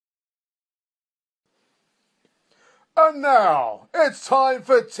And now, it's time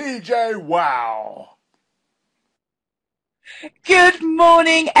for TJwow. Good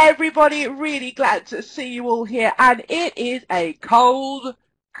morning, everybody. Really glad to see you all here. And it is a cold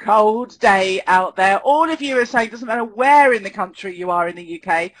day out there. All of you are saying, doesn't matter where in the country you are in the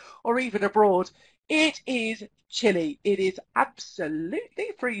UK or even abroad, it is chilly. It is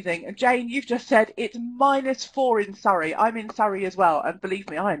absolutely freezing. And Jane, you've just said it's -4 in Surrey. I'm in Surrey as well. And believe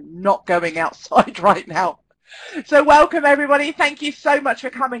me, I am not going outside right now. So welcome, everybody. Thank you so much for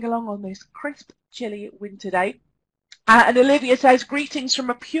coming along on this crisp, chilly winter day. And Olivia says, greetings from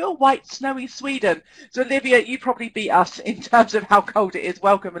a pure white snowy Sweden. So Olivia, you probably beat us in terms of how cold it is.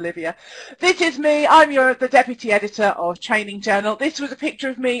 Welcome, Olivia. This is me. I'm the deputy editor of Training Journal. This was a picture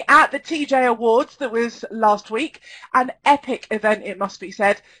of me at the TJ Awards that was last week. An epic event, it must be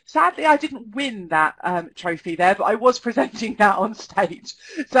said. Sadly, I didn't win that trophy there, but I was presenting that on stage.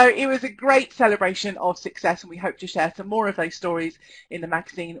 So it was a great celebration of success, and we hope to share some more of those stories in the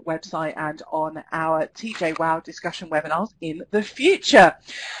magazine website and on our TJwow discussion webinars in the future.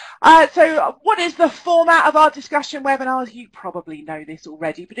 So what is the format of our discussion webinars? You probably know this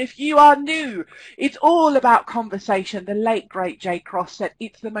already, but if you are new, it's all about conversation. The late, great Jay Cross said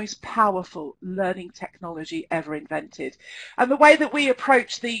it's the most powerful learning technology ever invented. And the way that we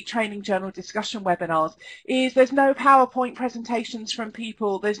approach the Training Journal discussion webinars is there's no PowerPoint presentations from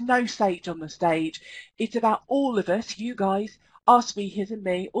people, there's no sage on the stage. It's about all of us, you guys, our speakers and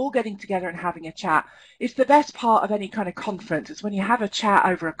me, all getting together and having a chat. It's the best part of any kind of conference. It's when you have a chat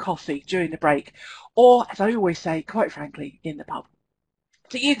over a coffee during the break, or, as I always say, quite frankly, in the pub.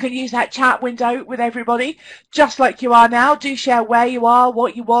 So you can use that chat window with everybody, just like you are now. Do share where you are,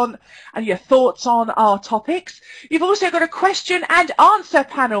 what you want, and your thoughts on our topics. You've also got a question and answer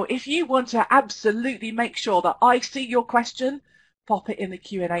panel. If you want to absolutely make sure that I see your question, pop it in the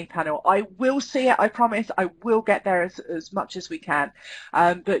Q&A panel. I will see it, I promise. I will get there as much as we can.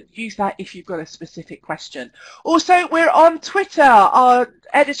 But use that if you've got a specific question. Also, we're on Twitter. Our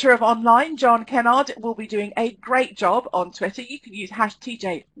editor of online, John Kennard, will be doing a great job on Twitter. You can use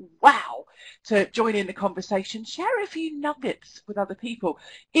 #TJwow to join in the conversation. Share a few nuggets with other people,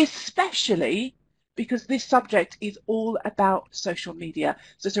 especially because this subject is all about social media.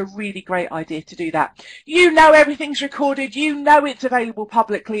 So it's a really great idea to do that. You know everything's recorded. You know it's available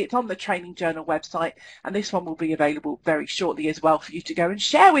publicly. It's on the Training Journal website. And this one will be available very shortly as well for you to go and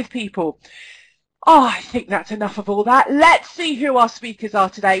share with people. Oh, I think that's enough of all that. Let's see who our speakers are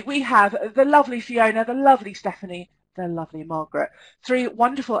today. We have the lovely Fiona, the lovely Stephanie, the lovely Margaret. Three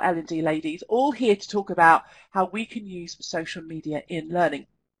wonderful L&D ladies, all here to talk about how we can use social media in learning.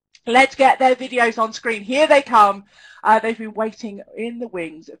 Let's get their videos on screen. Here they come. They've been waiting in the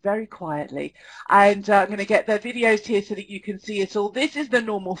wings very quietly. And I'm going to get their videos here so that you can see it all. This is the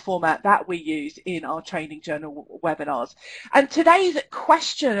normal format that we use in our Training Journal webinars. And today's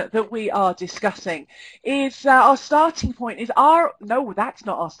question that we are discussing is our starting point is no, that's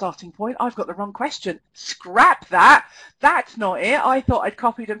not our starting point. I've got the wrong question. Scrap that. That's not it. I thought I'd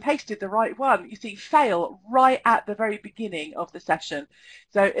copied and pasted the right one. You see, fail right at the very beginning of the session.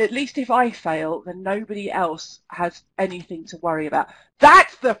 So at least if I fail, then nobody else has anything to worry about.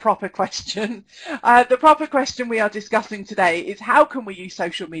 That's the proper question. The proper question we are discussing today is how can we use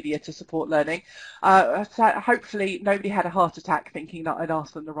social media to support learning? Hopefully nobody had a heart attack thinking that I'd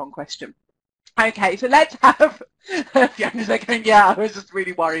asked them the wrong question. Okay, so let's have, Fiona's going, yeah, I was just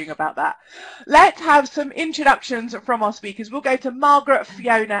really worrying about that. Let's have some introductions from our speakers. We'll go to Margaret,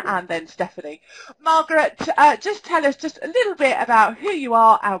 Fiona, and then Stephanie. Margaret, just tell us just a little bit about who you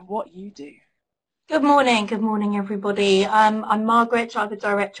are and what you do. Good morning everybody. I'm Margaret, I'm the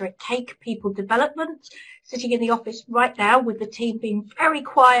director at Take People Development, sitting in the office right now with the team being very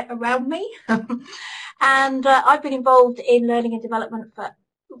quiet around me. And I've been involved in learning and development for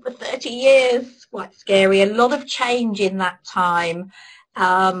over 30 years, quite scary, a lot of change in that time,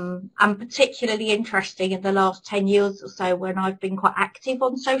 and particularly interesting in the last 10 years or so when I've been quite active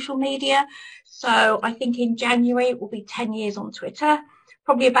on social media. So I think in January it will be 10 years on Twitter,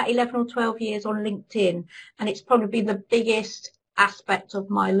 probably about 11 or 12 years on LinkedIn, and it's probably been the biggest aspect of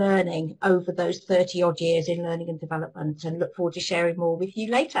my learning over those 30 odd years in learning and development, and look forward to sharing more with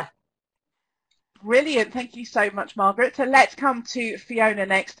you later. Brilliant. Thank you so much, Margaret. So let's come to Fiona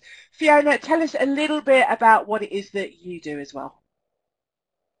next. Fiona, tell us a little bit about what it is that you do as well.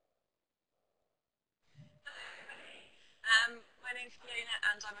 My name's Fiona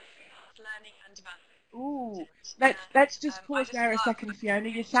and I'm a learning and development. Ooh, let's just pause there a second, Fiona.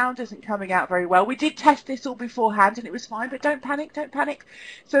 Your sound isn't coming out very well. We did test this all beforehand and it was fine, but don't panic, don't panic.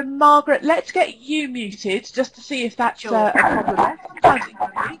 So, Margaret, let's get you muted just to see if that's a problem. Thank you,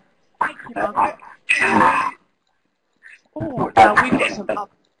 Margaret. Oh, now we've got some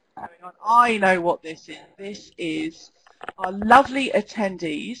other going on. I know what this is. This is our lovely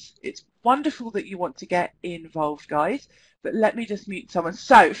attendees. It's wonderful that you want to get involved, guys, but let me just mute someone.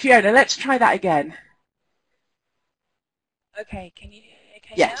 So, Fiona, let's try that again. Okay, can you hear me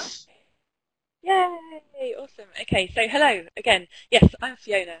okay Yes. now? Yay, awesome. Okay, so hello again. Yes, I'm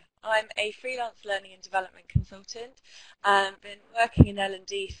Fiona. I'm a freelance learning and development consultant. Been working in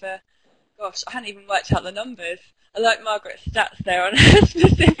L&D for, gosh, I hadn't even worked out the numbers. I like Margaret's stats there on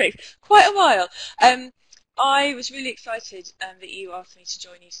specifics. Quite a while. I was really excited that you asked me to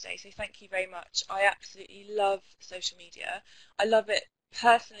join you today, so thank you very much. I absolutely love social media. I love it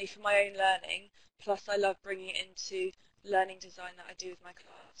personally for my own learning, plus I love bringing it into learning design that I do with my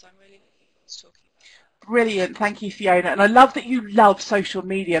clients, so I'm really looking forward to talking about it. Brilliant. Thank you, Fiona. And I love that you love social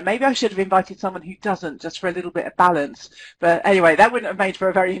media. Maybe I should have invited someone who doesn't, just for a little bit of balance. But anyway, that wouldn't have made for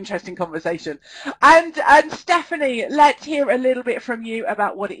a very interesting conversation. And Stephanie, let's hear a little bit from you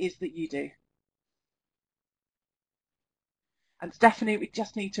about what it is that you do. And Stephanie, we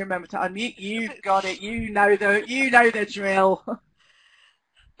just need to remember to unmute. You've got it. You know the drill.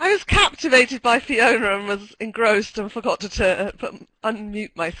 I was captivated by Fiona and was engrossed and forgot to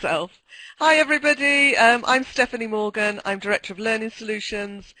unmute myself. Hi everybody, I'm Stephanie Morgan. I'm Director of Learning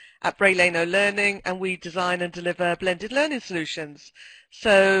Solutions at Braylano Learning, and we design and deliver blended learning solutions.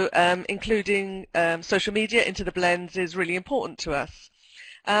 So including social media into the blends is really important to us.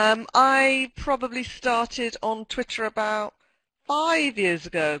 I probably started on Twitter about 5 years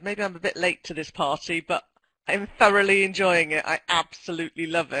ago. Maybe I'm a bit late to this party, but I'm thoroughly enjoying it. I absolutely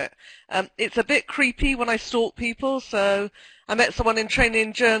love it. It's a bit creepy when I stalk people, so I met someone in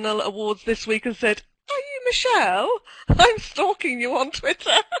Training Journal Awards this week and said, "Are you Michelle? I'm stalking you on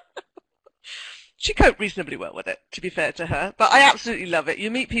Twitter." She coped reasonably well with it, to be fair to her, but I absolutely love it.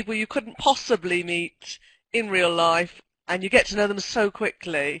 You meet people you couldn't possibly meet in real life, and you get to know them so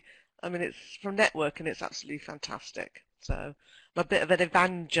quickly. I mean, it's from networking, it's absolutely fantastic. So I'm a bit of an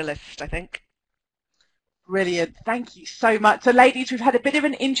evangelist, I think. Brilliant. Thank you so much. So ladies, we've had a bit of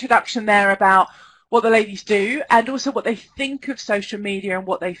an introduction there about what the ladies do and also what they think of social media and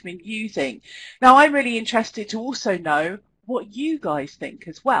what they've been using. Now, I'm really interested to also know what you guys think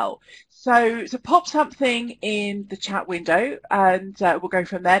as well. So pop something in the chat window and we'll go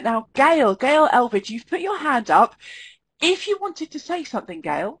from there. Now, Gail Elvidge, you've put your hand up. If you wanted to say something,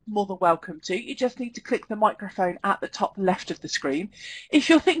 Gail, more than welcome to. You just need to click the microphone at the top left of the screen. If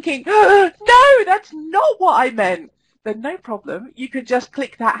you're thinking, "Oh, no, that's not what I meant," then no problem. You can just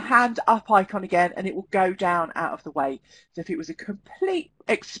click that hand up icon again and it will go down out of the way. So if it was a complete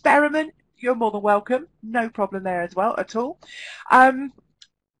experiment, you're more than welcome. No problem there as well at all. And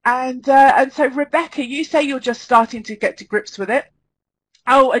so Rebecca, you say you're just starting to get to grips with it.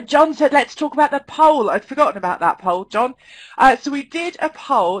 Oh, and John said, let's talk about the poll. I'd forgotten about that poll, John. So we did a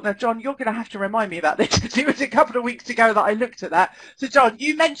poll. Now, John, you're going to have to remind me about this because it was a couple of weeks ago that I looked at that. So, John,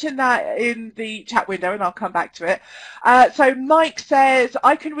 you mentioned that in the chat window, and I'll come back to it. So Mike says,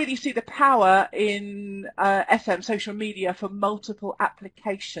 I can really see the power in SM social media for multiple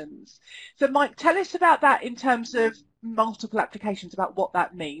applications. So, Mike, tell us about that in terms of multiple applications, about what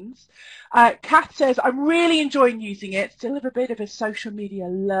that means. Kath says, I'm really enjoying using it. Still have a bit of a social media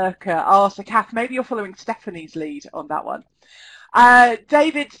lurker. Oh, so Kath, maybe you're following Stephanie's lead on that one.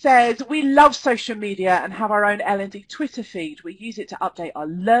 David says, we love social media and have our own L&D Twitter feed. We use it to update our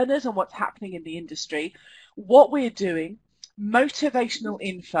learners on what's happening in the industry, what we're doing, motivational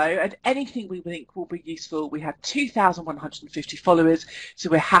info, and anything we think will be useful. We have 2,150 followers, so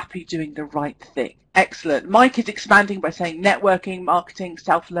we're happy doing the right thing. Excellent. Mike is expanding by saying networking, marketing,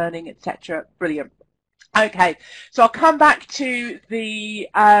 self-learning, etc. Brilliant. Okay, so I'll come back to the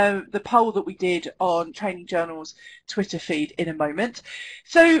poll that we did on Training Journal's Twitter feed in a moment.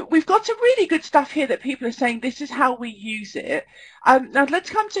 So we've got some really good stuff here that people are saying this is how we use it. Now let's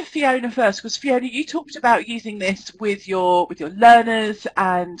come to Fiona first, because Fiona, you talked about using this with your learners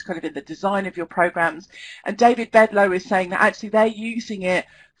and kind of in the design of your programs. And David Bedlow is saying that actually they're using it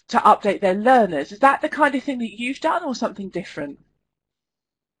to update their learners. Is that the kind of thing that you've done or something different?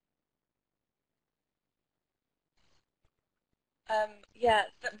 Yeah,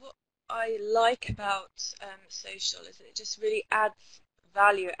 what I like about social is that it just really adds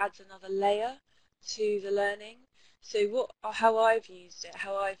value, it adds another layer to the learning. So how I've used it,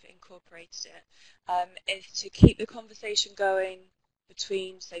 how I've incorporated it, is to keep the conversation going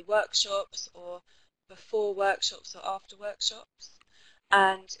between, say, workshops or before workshops or after workshops.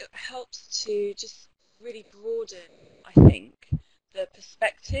 And it helps to just really broaden, I think, the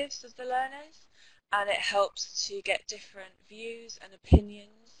perspectives of the learners. And it helps to get different views and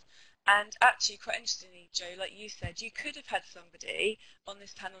opinions And actually, quite interestingly, Jo, like you said, you could have had somebody on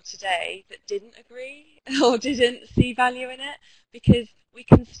this panel today that didn't agree or didn't see value in it, because we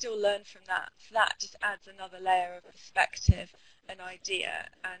can still learn from that. So that just adds another layer of perspective and idea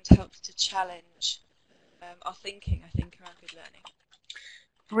and helps to challenge our thinking, I think, around good learning.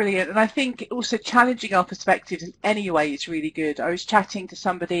 Brilliant. And I think also challenging our perspectives in any way is really good. I was chatting to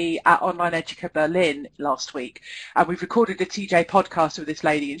somebody at Online Educa Berlin last week, and we've recorded a TJ podcast with this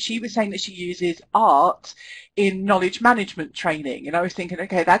lady, and she was saying that she uses art in knowledge management training. And I was thinking,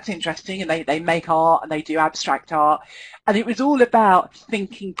 okay, that's interesting. And they make art and they do abstract art. And it was all about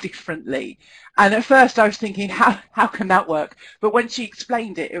thinking differently. And at first I was thinking, how can that work? But when she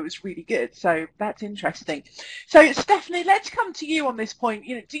explained it, it was really good. So that's interesting. So Stephanie, let's come to you on this point.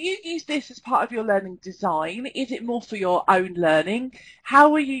 Do you use this as part of your learning design? Is it more for your own learning?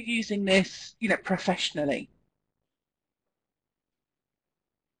 How are you using this, professionally?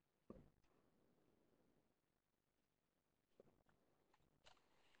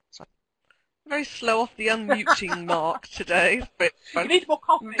 Very slow off the unmuting mark today. You need more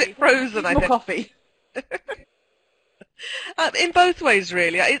coffee. A bit frozen, I think. More coffee. In both ways,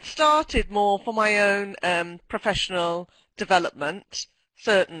 really. It started more for my own professional development,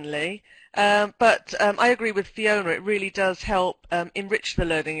 certainly. But I agree with Fiona. It really does help enrich the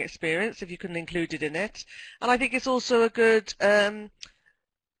learning experience if you can include it in it. And I think it's also a good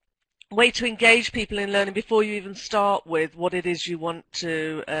way to engage people in learning before you even start with what it is you want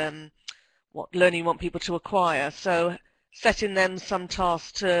to what learning you want people to acquire. So setting them some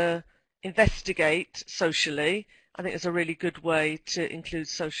tasks to investigate socially, I think is a really good way to include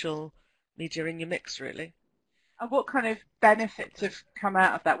social media in your mix, really. And what kind of benefits have come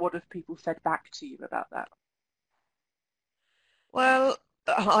out of that? What have people said back to you about that? Well,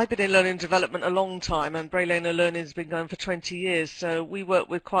 I've been in learning and development a long time, and Braille Learner Learning has been going for 20 years, so we work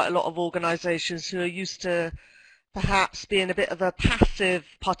with quite a lot of organisations who are used to perhaps being a bit of a passive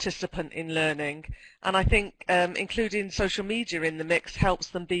participant in learning, and I think including social media in the mix helps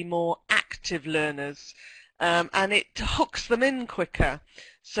them be more active learners, and it hooks them in quicker,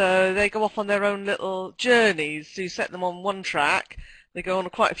 so they go off on their own little journeys. So you set them on one track, they go on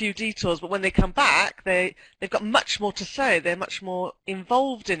quite a few detours, but when they come back they've got much more to say, they're much more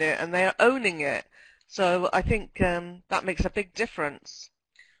involved in it, and they are owning it. So I think that makes a big difference.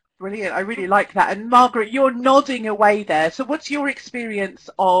 Brilliant. I really like that. And Margaret, you're nodding away there. So what's your experience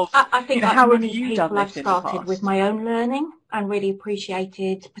of, I think how have many you done people this I've in the started past? with my own learning and really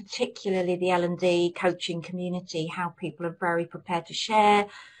appreciated particularly the L&D coaching community, how people are very prepared to share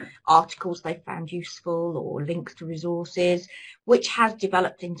articles they found useful or links to resources, which has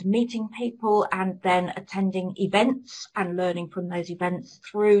developed into meeting people and then attending events and learning from those events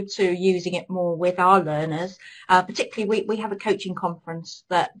through to using it more with our learners. Particularly we have a coaching conference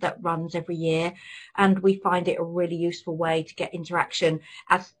that runs every year, and we find it a really useful way to get interaction,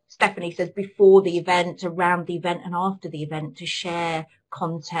 as Stephanie says, before the event, around the event and after the event, to share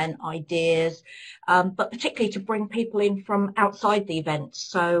content, ideas, but particularly to bring people in from outside the event.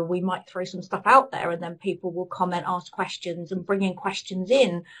 So we might throw some stuff out there and then people will comment, ask questions and bring in questions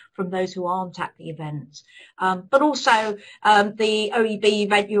in from those who aren't at the event. But also the OEB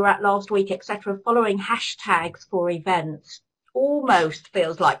event you were at last week, etc., following hashtags for events almost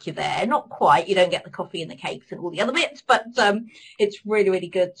feels like you're there. Not quite, you don't get the coffee and the cakes and all the other bits, but it's really, really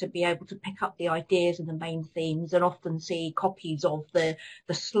good to be able to pick up the ideas and the main themes and often see copies of the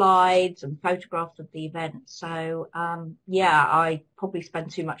slides and photographs of the event. So yeah, I probably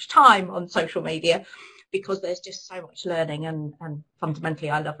spend too much time on social media because there's just so much learning, and fundamentally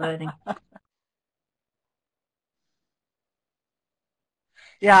I love learning.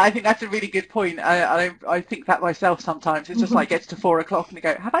 Yeah, I think that's a really good point. I think that myself sometimes. It's just like gets to 4 o'clock and I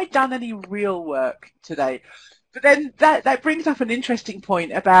go, have I done any real work today? But then that brings up an interesting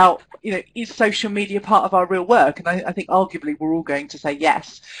point about, is social media part of our real work? And I think arguably we're all going to say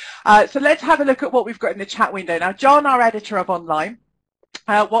yes. So let's have a look at what we've got in the chat window. Now, John, our editor of Online,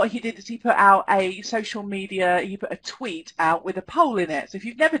 what he did is he put out he put a tweet out with a poll in it. So if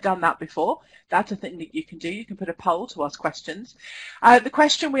you've never done that before, that's a thing that you can do. You can put a poll to ask questions. The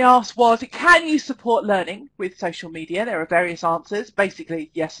question we asked was, can you support learning with social media? There are various answers,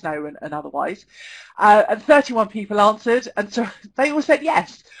 basically yes, no, and otherwise. And 31 people answered, and so they all said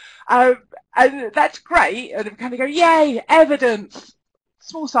yes. And that's great. And I'm kind of go, yay, evidence.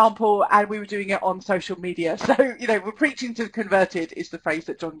 Small sample, and we were doing it on social media. So, we're preaching to the converted is the phrase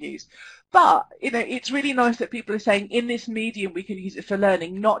that John used. But, it's really nice that people are saying in this medium we can use it for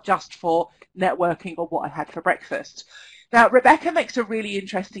learning, not just for networking or what I had for breakfast. Now, Rebecca makes a really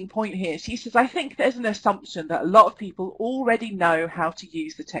interesting point here. She says, I think there's an assumption that a lot of people already know how to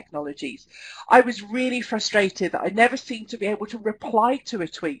use the technologies. I was really frustrated that I never seemed to be able to reply to a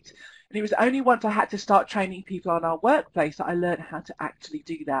tweet. And it was only once I had to start training people on our workplace that I learned how to actually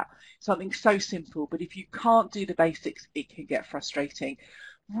do that. Something so simple, but if you can't do the basics, it can get frustrating.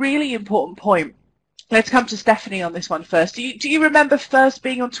 Really important point. Let's come to Stephanie on this one first. Do you remember first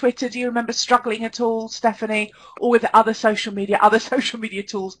being on Twitter? Do you remember struggling at all, Stephanie, or with other social media? Other social media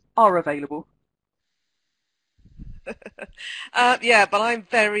tools are available. Yeah, but I'm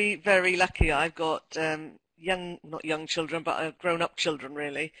very, very lucky. I've got not young children, but grown-up children,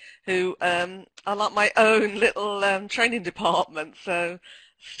 really, who are like my own little training department. So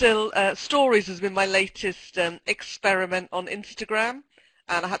still, stories has been my latest experiment on Instagram.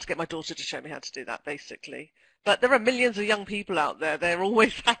 And I had to get my daughter to show me how to do that, basically. But there are millions of young people out there. They're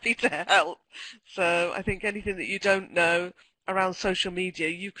always happy to help. So I think anything that you don't know around social media,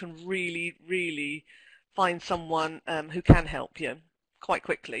 you can really, really find someone who can help you quite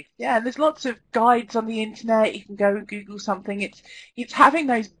quickly. Yeah, and there's lots of guides on the internet. You can go and Google something. It's having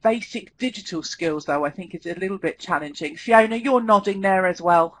those basic digital skills, though, I think is a little bit challenging. Fiona, you're nodding there as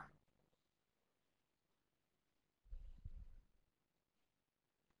well.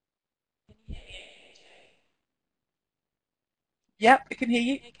 Yep, I can hear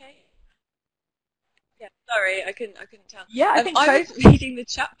you. Okay. Yeah, sorry, I couldn't tell. Yeah, I think so. I was reading the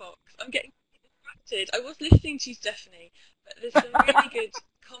chat box. I'm getting distracted. I was listening to you, Stephanie, but there's some really good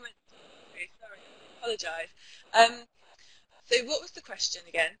comments. Sorry, I apologise. So what was the question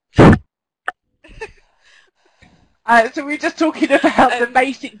again? So we're just talking about the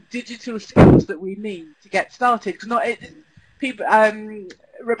basic digital skills that we need to get started. People,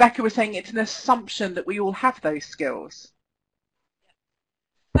 Rebecca was saying it's an assumption that we all have those skills.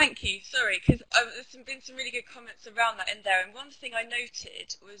 Thank you. Sorry, because there's been some really good comments around that in there. And one thing I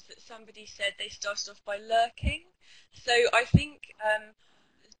noted was that somebody said they started off by lurking. So I think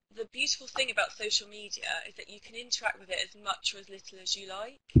the beautiful thing about social media is that you can interact with it as much or as little as you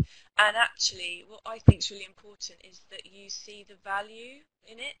like. And actually, what I think is really important is that you see the value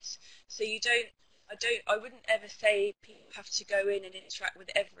in it. So I wouldn't ever say people have to go in and interact with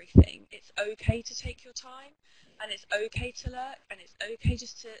everything. It's okay to take your time. And it's okay to lurk, and it's okay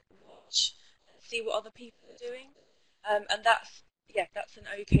just to watch and see what other people are doing, and that's an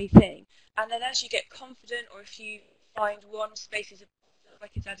okay thing. And then as you get confident, or if you find one space is like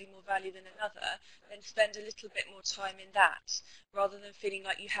it's adding more value than another, then spend a little bit more time in that, rather than feeling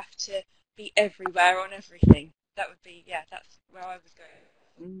like you have to be everywhere on everything. That would be that's where I was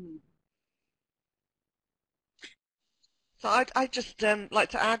going. So I'd just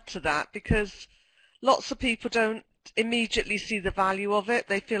like to add to that, because lots of people don't immediately see the value of it.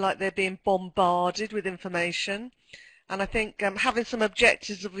 They feel like they're being bombarded with information. And I think having some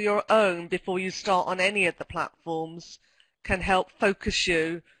objectives of your own before you start on any of the platforms can help focus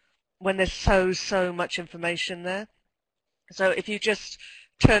you when there's so much information there. So if you just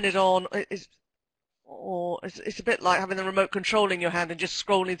turn it on, it's a bit like having the remote control in your hand and just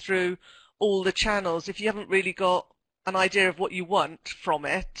scrolling through all the channels. If you haven't really got an idea of what you want from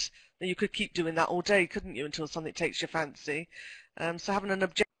it, then you could keep doing that all day, couldn't you, until something takes your fancy. So having an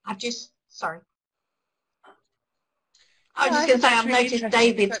objective. I was just going to say, I've noticed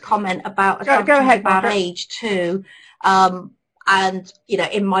David's comment about assumptions about age too. And,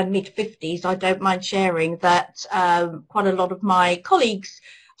 in my mid-50s, I don't mind sharing that quite a lot of my colleagues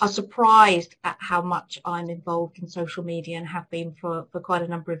are surprised at how much I'm involved in social media and have been for quite a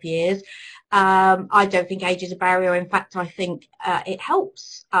number of years. I don't think age is a barrier. In fact, I think it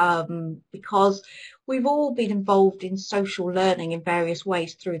helps because we've all been involved in social learning in various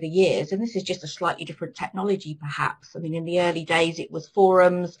ways through the years, and this is just a slightly different technology perhaps. I mean, in the early days it was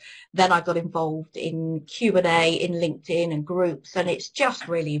forums, then I got involved in Q&A in LinkedIn and groups, and it's just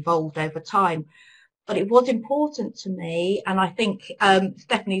really evolved over time. But it was important to me, and I think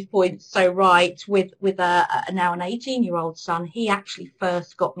Stephanie's point's so right, with now an 18-year-old son. He actually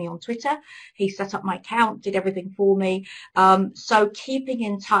first got me on Twitter. He set up my account, did everything for me. So keeping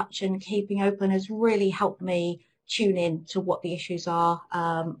in touch and keeping open has really helped me tune in to what the issues are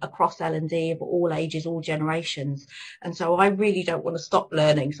across L&D of all ages, all generations. And so I really don't want to stop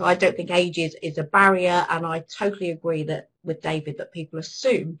learning. So I don't think age is a barrier, and I totally agree that with David that people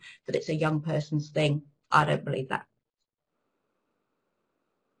assume that it's a young person's thing. I don't believe that.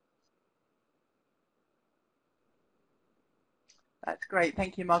 That's great.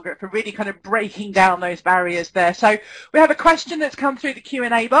 Thank you, Margaret, for really kind of breaking down those barriers there. So we have a question that's come through the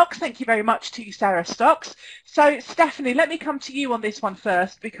Q&A box. Thank you very much to Sarah Stocks. So Stephanie, let me come to you on this one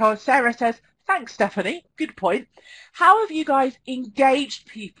first, because Sarah says, Thanks, Stephanie. Good point. How have you guys engaged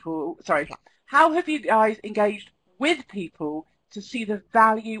people? Sorry. How have you guys engaged with people to see the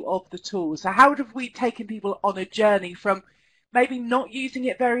value of the tool? So how have we taken people on a journey from maybe not using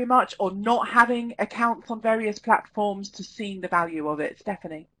it very much or not having accounts on various platforms to seeing the value of it?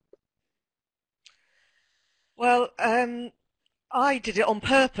 Stephanie? Well, I did it on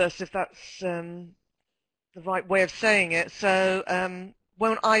purpose, if that's the right way of saying it. So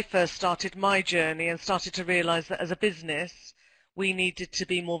when I first started my journey and started to realise that as a business we needed to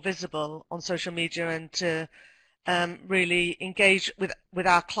be more visible on social media and to really engage with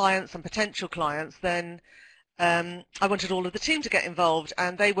our clients and potential clients, then I wanted all of the team to get involved,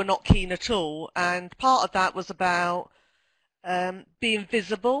 and they were not keen at all. And part of that was about being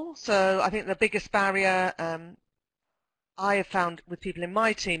visible. So I think the biggest barrier I have found with people in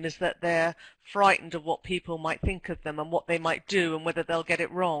my team is that they're frightened of what people might think of them and what they might do and whether they'll get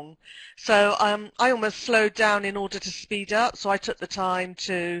it wrong. So I almost slowed down in order to speed up. So I took the time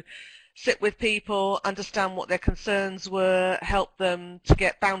to sit with people, understand what their concerns were, help them to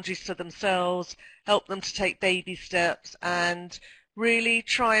get boundaries to themselves, help them to take baby steps, and really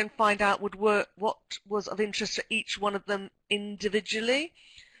try and find out what was of interest to each one of them individually.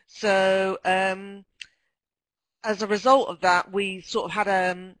 So as a result of that, we sort of had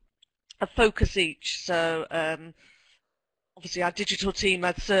a focus each. So obviously our digital team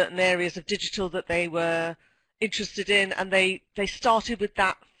had certain areas of digital that they were interested in, and they started with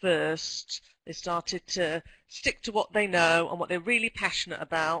that first. They started to stick to what they know and what they're really passionate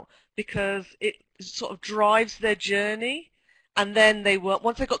about, because it sort of drives their journey. And then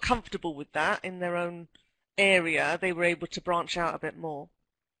once they got comfortable with that in their own area, they were able to branch out a bit more.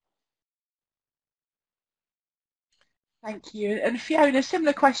 Thank you. And Fiona,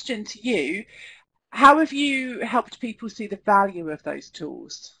 similar question to you. How have you helped people see the value of those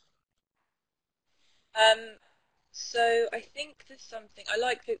tools? So I think there's something, I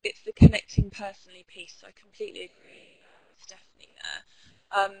like that it's the connecting personally piece, so I completely agree with Stephanie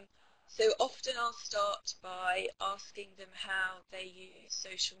there. So often I'll start by asking them how they use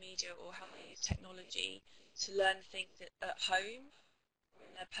social media or how they use technology to learn things at home,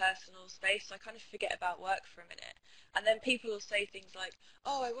 in their personal space. So I kind of forget about work for a minute. And then people will say things like,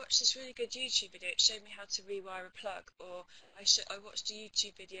 oh, I watched this really good YouTube video, it showed me how to rewire a plug, or I watched a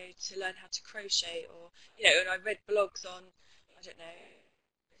YouTube video to learn how to crochet, or, and I read blogs on, I don't know,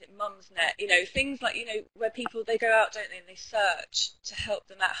 is it Mumsnet, things like, where people, they go out, don't they, and they search to help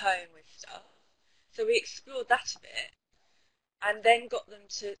them at home with stuff. So we explored that a bit, and then got them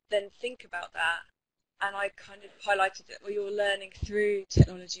to then think about that. And I kind of highlighted that, well, you're learning through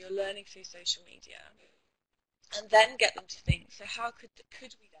technology, you're learning through social media. And then get them to think, so how could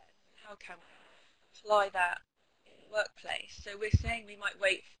we then, how can we apply that in the workplace? So we're saying we might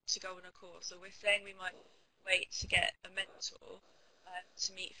wait to go on a course, or we're saying we might wait to get a mentor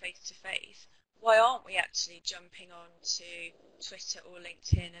to meet face to face. Why aren't we actually jumping on to Twitter or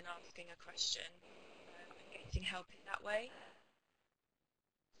LinkedIn and asking a question and getting help in that way?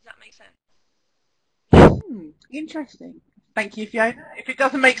 Does that make sense? Interesting. Thank you, Fiona. If it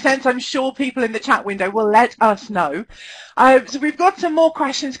doesn't make sense, I'm sure people in the chat window will let us know. So we've got some more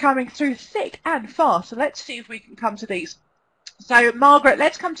questions coming through thick and fast, so let's see if we can come to these. So, Margaret,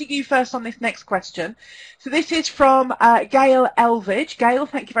 let's come to you first on this next question. So this is from Gail Elvidge. Gail,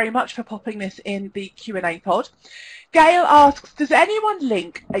 thank you very much for popping this in the Q&A pod. Gail asks, does anyone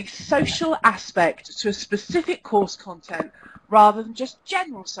link a social aspect to a specific course content rather than just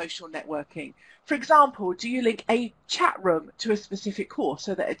general social networking? For example, do you link a chat room to a specific course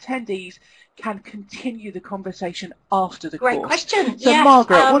so that attendees can continue the conversation after the course? Great question. So, yes,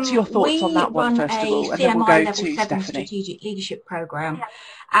 Margaret, what are your thoughts on that one, first of all? We And then we'll run go a to CMI Level 7 Stephanie. strategic leadership program,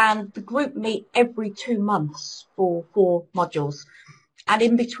 and the group meet every 2 months for 4 modules. And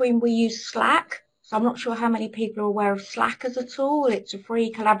in between, we use Slack. So I'm not sure how many people are aware of Slack as a tool. It's a free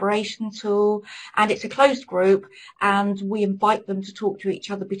collaboration tool, and it's a closed group, and we invite them to talk to each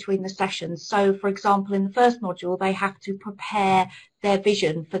other between the sessions. So, for example, in the first module, they have to prepare their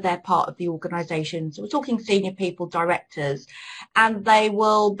vision for their part of the organisation. So we're talking senior people, directors, and they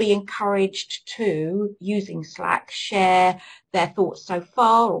will be encouraged to, using Slack, share their thoughts so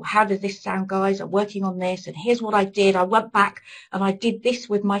far, or how does this sound, guys? I'm working on this, and here's what I did. I went back and I did this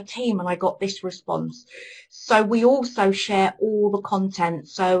with my team and I got this response. So we also share all the content.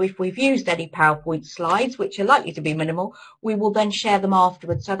 So if we've used any PowerPoint slides, which are likely to be minimal, we will then share them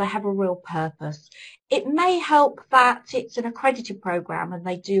afterwards, so they have a real purpose. It may help that it's an accredited program and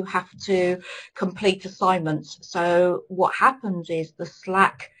they do have to complete assignments. So what happens is the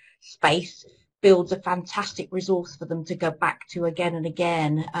Slack space builds a fantastic resource for them to go back to again and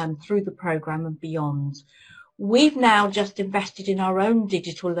again through the programme and beyond. We've now just invested in our own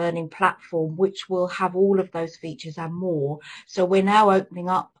digital learning platform, which will have all of those features and more. So we're now opening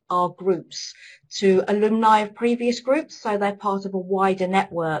up our groups to alumni of previous groups, so they're part of a wider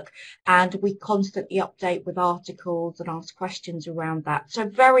network, and we constantly update with articles and ask questions around that. So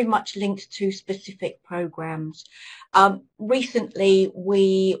very much linked to specific programs. Recently,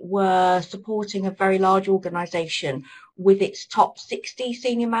 we were supporting a very large organisation with its top 60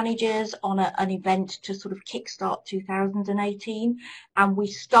 senior managers on an event to sort of kickstart 2018, and we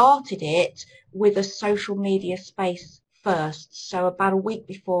started it with a social media space first. So about a week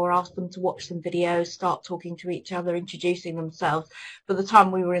before, asked them to watch some videos, start talking to each other, introducing themselves. By the time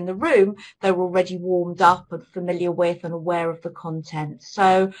we were in the room, they were already warmed up and familiar with and aware of the content.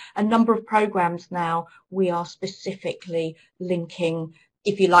 So a number of programs now we are specifically linking,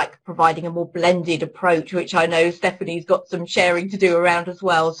 if you like, providing a more blended approach, which I know Stephanie's got some sharing to do around as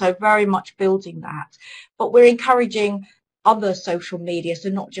well. So very much building that. But we're encouraging other social media, so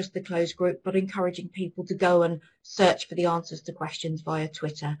not just the closed group, but encouraging people to go and search for the answers to questions via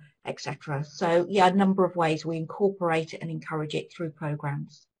Twitter, etc. So yeah, a number of ways we incorporate it and encourage it through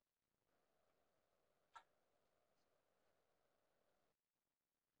programs.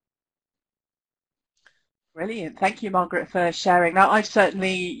 Brilliant. Thank you, Margaret, for sharing that. I've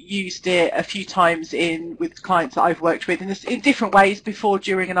certainly used it a few times with clients that I've worked with in different ways, before,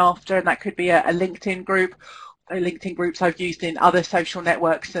 during and after, and that could be a LinkedIn group. LinkedIn groups I've used in other social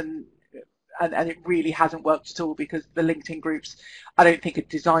networks, and it really hasn't worked at all, because the LinkedIn groups I don't think are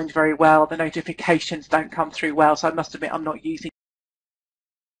designed very well. The notifications don't come through well, so I must admit I'm not using.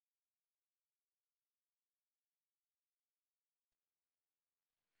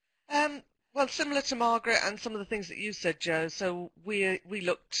 Well, similar to Margaret and some of the things that you said, Jo, so we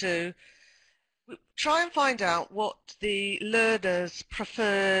look to try and find out what the learner's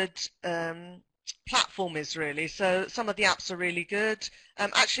preferred platform is, really. So some of the apps are really good.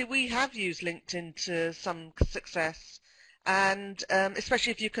 Actually, we have used LinkedIn to some success, and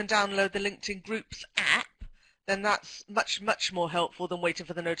especially if you can download the LinkedIn Groups app, then that's much more helpful than waiting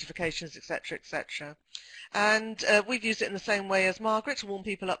for the notifications, etc., etc. And we've used it in the same way as Margaret, to warm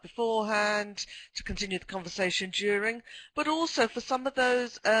people up beforehand, to continue the conversation during, but also for some of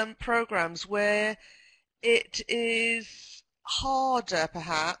those programs where it is harder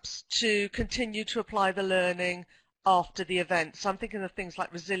perhaps to continue to apply the learning after the event. So I'm thinking of things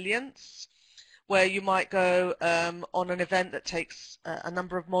like resilience, where you might go on an event that takes a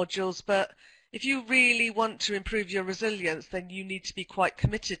number of modules, but if you really want to improve your resilience, then you need to be quite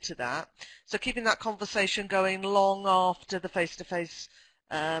committed to that. So keeping that conversation going long after the face-to-face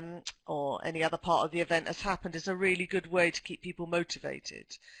or any other part of the event has happened is a really good way to keep people motivated,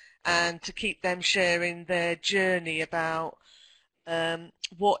 and to keep them sharing their journey about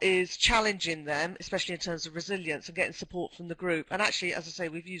what is challenging them, especially in terms of resilience, and getting support from the group. And actually, as I say,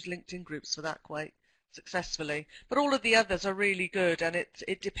 we've used LinkedIn groups for that quite successfully, but all of the others are really good, and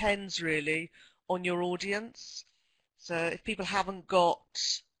it depends really on your audience. So if people haven't got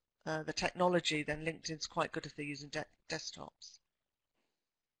the technology, then LinkedIn's quite good if they're using desktops.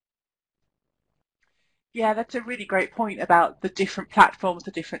 Yeah, that's a really great point about the different platforms,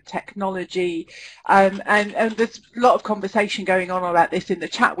 the different technology, and there's a lot of conversation going on about this in the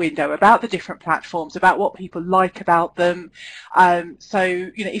chat window, about the different platforms, about what people like about them. So,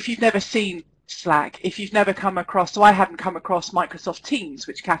 you know, if you've never seen Slack, if you've never come across, so I hadn't come across Microsoft Teams,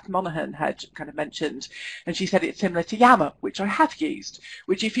 which Kath Monaghan had kind of mentioned, and she said it's similar to Yammer, which I have used,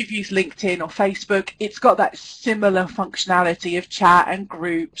 which if you've used LinkedIn or Facebook, it's got that similar functionality of chat and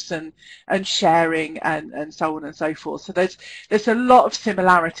groups and sharing and so on and so forth. So there's a lot of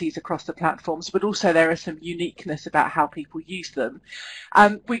similarities across the platforms, but also there is some uniqueness about how people use them.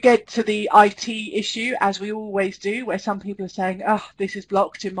 We get to the IT issue, as we always do, where some people are saying, oh, this is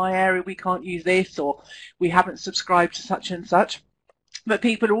blocked in my area, we can't use this, or we haven't subscribed to such and such. But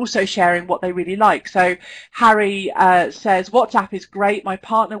people are also sharing what they really like. So Harry says, WhatsApp is great. My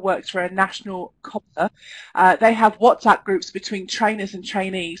partner works for a national copter. They have WhatsApp groups between trainers and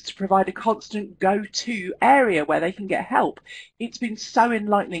trainees to provide a constant go-to area where they can get help. It's been so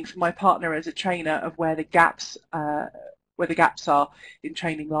enlightening for my partner as a trainer of where the gaps are in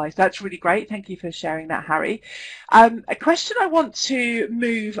training lies. That's really great. Thank you for sharing that, Harry. A question I want to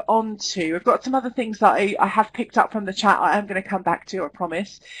move on to, I've got some other things that I have picked up from the chat I am going to come back to, I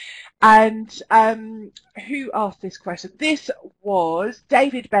promise. And who asked this question? This was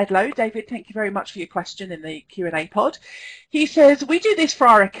David Bedlow. David, thank you very much for your question in the Q&A pod. He says, we do this for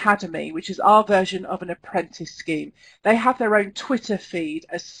our academy, which is our version of an apprentice scheme. They have their own Twitter feed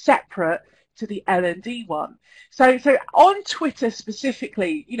as separate to the L&D one. So on Twitter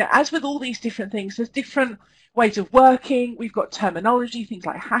specifically, you know, as with all these different things, there's different ways of working. We've got terminology, things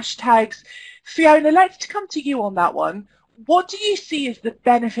like hashtags. Fiona, let's come to you on that one. What do you see as the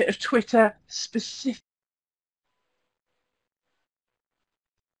benefit of Twitter specifically?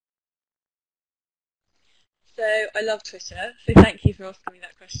 So I love Twitter, so thank you for asking me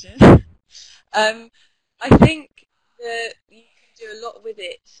that question. I think that you can do a lot with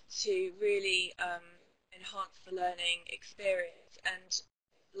it to really enhance the learning experience, and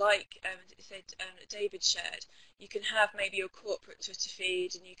like David shared, you can have maybe your corporate Twitter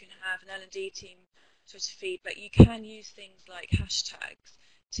feed and you can have an L&D team Twitter feed, but you can use things like hashtags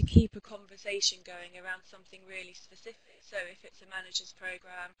to keep a conversation going around something really specific. So if it's a manager's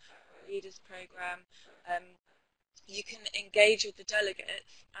program or a leader's program, you can engage with the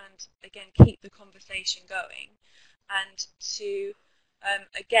delegates and again keep the conversation going, and to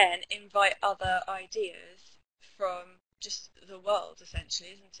again invite other ideas from just the world,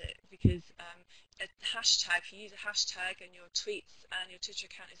 essentially, isn't it? Because a hashtag, if you use a hashtag and your tweets and your Twitter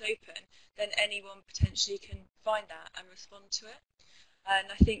account is open, then anyone potentially can find that and respond to it.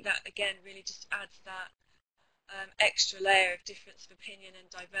 And I think that again really just adds that extra layer of difference of opinion and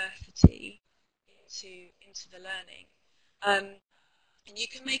diversity into the learning. And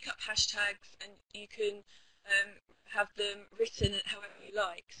you can make up hashtags and you can have them written however you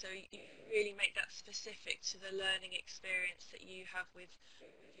like, so you can really make that specific to the learning experience that you have with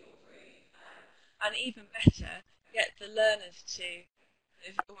your group. And even better, get the learners to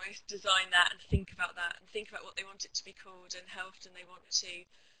almost design that and think about what they want it to be called and how often they want to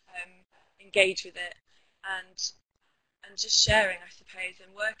engage with it, and just sharing, I suppose,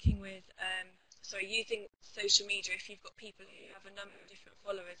 and working with using social media. If you've got people who have a number of different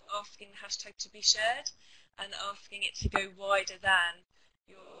followers, asking the hashtag to be shared and asking it to go wider than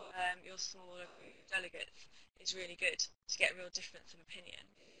your smaller group of delegates is really good to get a real difference of opinion.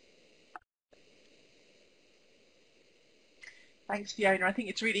 Thanks, Fiona. I think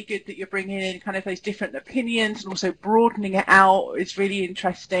it's really good that you're bringing in kind of those different opinions and also broadening it out. It's really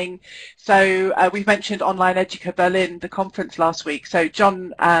interesting. So we've mentioned Online Educa Berlin, the conference last week. So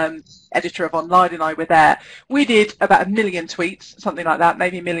John, editor of Online, and I were there. We did about 1 million tweets, something like that,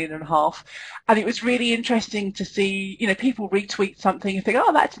 maybe 1.5 million. And it was really interesting to see, you know, people retweet something and think,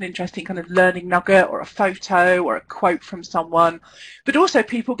 oh, that's an interesting kind of learning nugget or a photo or a quote from someone. But also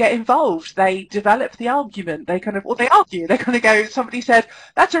people get involved. They develop the argument. They argue. They kind of go, somebody said,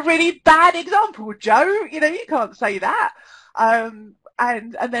 that's a really bad example, Joe. You know, you can't say that. And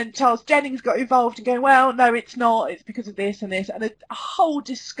then Charles Jennings got involved and going, well, no, it's not. It's because of this and this. And a whole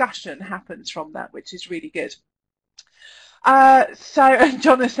discussion happens from that, which is really good. And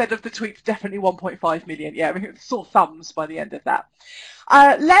John has said of the tweets, definitely 1.5 million. Yeah, I mean, it's sore thumbs by the end of that.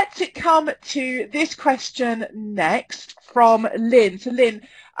 Let's come to this question next from Lynn. So Lynn,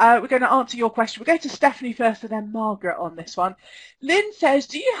 we're going to answer your question. We'll go to Stephanie first and then Margaret on this one. Lynn says,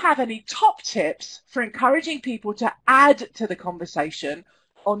 do you have any top tips for encouraging people to add to the conversation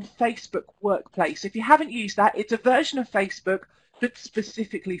on Facebook Workplace? If you haven't used that, it's a version of Facebook but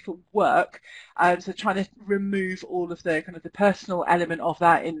specifically for work. So trying to remove all of the kind of the personal element of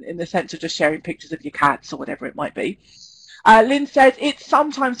that in the sense of just sharing pictures of your cats or whatever it might be. Lynn says, it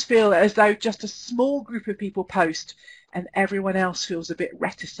sometimes feels as though just a small group of people post and everyone else feels a bit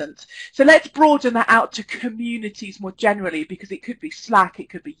reticent. So let's broaden that out to communities more generally, because it could be Slack, it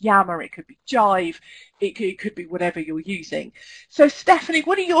could be Yammer, it could be Jive, it could be whatever you're using. So Stephanie,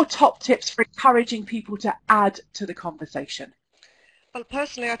 what are your top tips for encouraging people to add to the conversation? Well,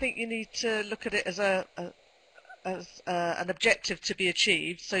 personally, I think you need to look at it as an objective to be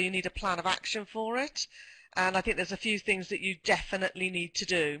achieved, so you need a plan of action for it. And I think there's a few things that you definitely need to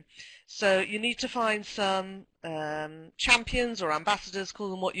do. So you need to find some champions or ambassadors, call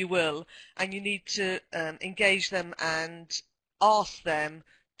them what you will, and you need to engage them and ask them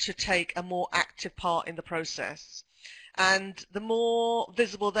to take a more active part in the process. And the more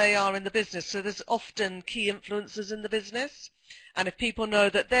visible they are in the business, so there's often key influencers in the business, and if people know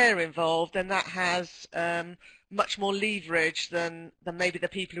that they're involved, then that has much more leverage than maybe the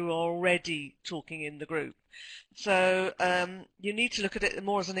people who are already talking in the group. So you need to look at it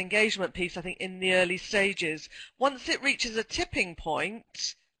more as an engagement piece, I think, in the early stages. Once it reaches a tipping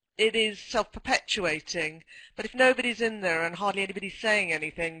point, it is self-perpetuating. But if nobody's in there and hardly anybody's saying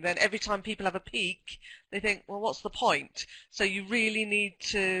anything, then every time people have a peak, they think, well, what's the point? So you really need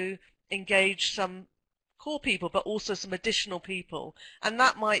to engage some core people, but also some additional people. And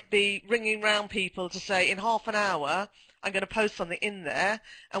that might be ringing round people to say, in half an hour, I'm going to post something in there,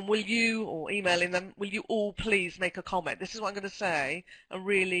 and will you, or emailing them, will you all please make a comment? This is what I'm going to say, and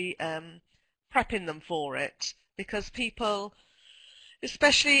really prepping them for it, because people,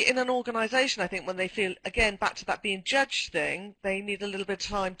 especially in an organisation, I think when they feel, again, back to that being judged thing, they need a little bit of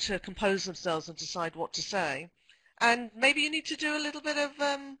time to compose themselves and decide what to say. And maybe you need to do a little bit of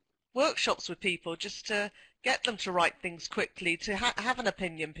workshops with people just to get them to write things quickly, to have an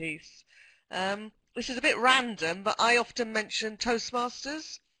opinion piece. This is a bit random, but I often mention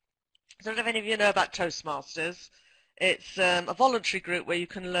Toastmasters. I don't know if any of you know about Toastmasters. It's a voluntary group where you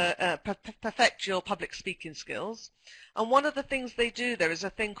can learn, perfect your public speaking skills. And one of the things they do there is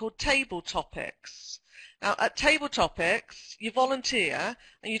a thing called table topics. Now, at table topics, you volunteer,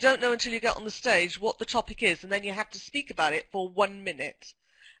 and you don't know until you get on the stage what the topic is, and then you have to speak about it for 1 minute.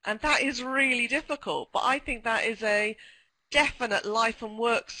 And that is really difficult, but I think that is a definite life and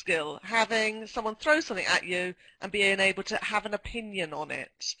work skill, having someone throw something at you and being able to have an opinion on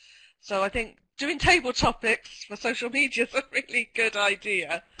it. So I think doing table topics for social media is a really good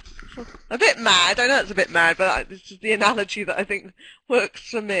idea. A bit mad, I know it's a bit mad, but this is the analogy that I think works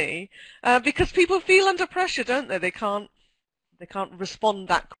for me. Because people feel under pressure, don't they? They can't respond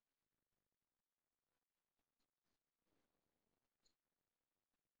that quickly.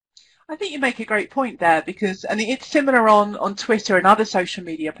 I think you make a great point there, because, and it's similar on Twitter and other social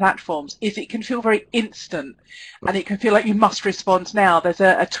media platforms, is it can feel very instant and it can feel like you must respond now. There's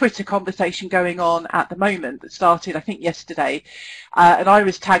a Twitter conversation going on at the moment that started, I think, yesterday, and I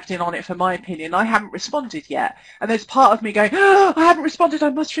was tagged in on it for my opinion. I haven't responded yet, and there's part of me going, oh, I haven't responded, I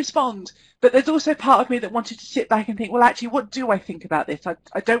must respond. But there's also part of me that wanted to sit back and think, well, actually, what do I think about this? I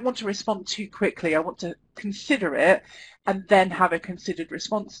don't want to respond too quickly. I want to consider it and then have a considered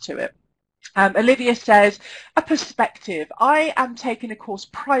response to it. Olivia says, a perspective. I am taking a course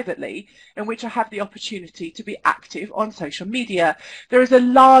privately in which I have the opportunity to be active on social media. There is a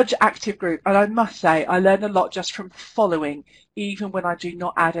large active group, and I must say I learn a lot just from following, even when I do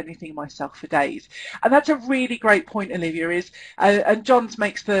not add anything myself for days. And that's a really great point, Olivia, is, and Johns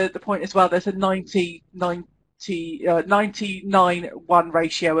makes the point as well, there's a 99-1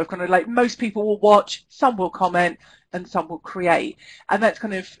 ratio of kind of like most people will watch, some will comment, and some will create. And that's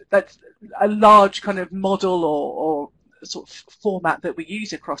a large kind of model or sort of format that we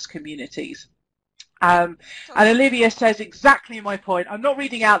use across communities. And Olivia says exactly my point. I'm not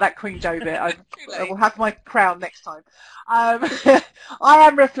reading out that Queen Jo bit. I will have my crown next time. I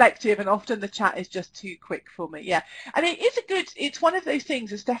am reflective, and often the chat is just too quick for me. Yeah, and it's one of those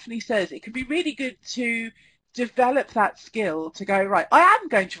things, as Stephanie says, it can be really good to develop that skill to go, right, I am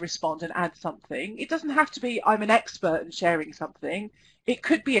going to respond and add something. It doesn't have to be I'm an expert in sharing something. It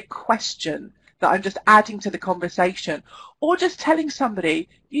could be a question that I'm just adding to the conversation, or just telling somebody,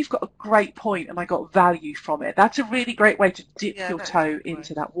 you've got a great point and I got value from it. That's a really great way to dip your toe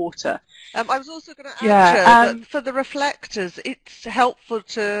into that water. I was also going to add that for the reflectors, it's helpful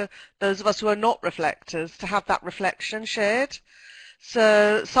to those of us who are not reflectors to have that reflection shared.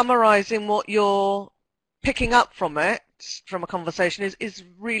 So summarising what you're picking up from it, from a conversation, is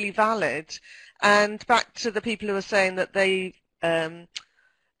really valid. And back to the people who are saying that they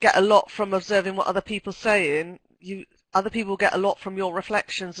get a lot from observing what other people are saying, other people get a lot from your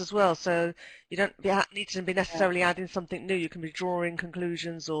reflections as well. So you don't need to be necessarily adding something new. You can be drawing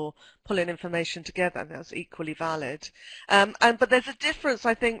conclusions or pulling information together, and that's equally valid. But there's a difference,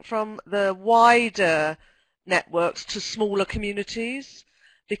 I think, from the wider networks to smaller communities.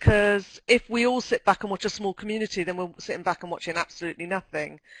 Because if we all sit back and watch a small community, then we're sitting back and watching absolutely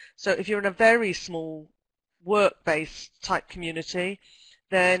nothing. So if you're in a very small work-based type community,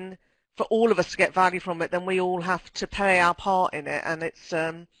 then for all of us to get value from it, then we all have to play our part in it. And it's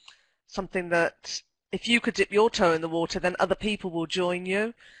something that if you could dip your toe in the water, then other people will join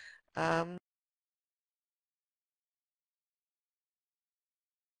you.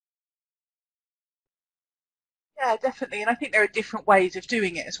 Yeah, definitely. And I think there are different ways of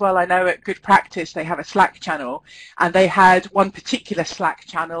doing it as well. I know at Good Practice they have a Slack channel, and they had one particular Slack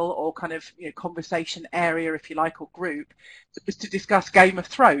channel or kind of conversation area, if you like, or group, that was to discuss Game of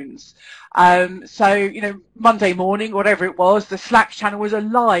Thrones. So, Monday morning, whatever it was, the Slack channel was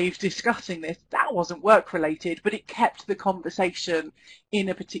alive discussing this. That wasn't work related, but it kept the conversation in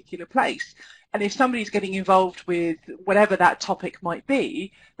a particular place. And if somebody's getting involved with whatever that topic might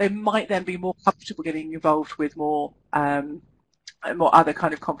be, they might then be more comfortable getting involved with more other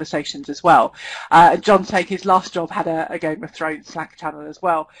kind of conversations as well. John Take, his last job, had a Game of Thrones Slack channel as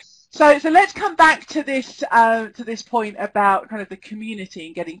well. So let's come back to this point about kind of the community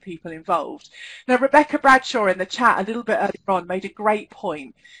and getting people involved. Now, Rebecca Bradshaw in the chat a little bit earlier on made a great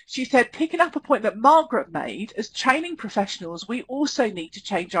point. She said, picking up a point that Margaret made, as training professionals, we also need to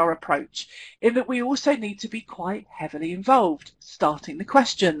change our approach in that we also need to be quite heavily involved, starting the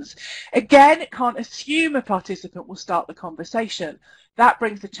questions. Again, can't assume a participant will start the conversation. That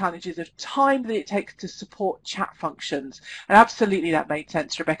brings the challenges of time that it takes to support chat functions. And absolutely that made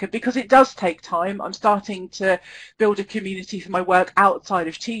sense, Rebecca, because it does take time. I'm starting to build a community for my work outside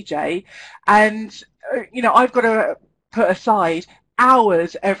of TJ, and you know, I've got to put aside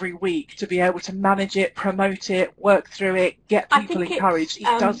hours every week to be able to manage it, promote it, work through it, get people encouraged.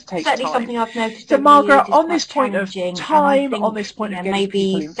 It does take time. Something I've noticed. So Margaret, on this point of time, on this point of getting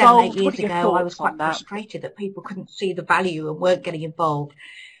people involved, what are your thoughts I was quite frustrated that people couldn't see the value and weren't getting involved.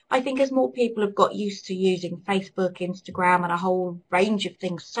 I think as more people have got used to using Facebook, Instagram and a whole range of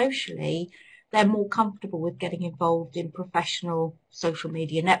things socially, they're more comfortable with getting involved in professional social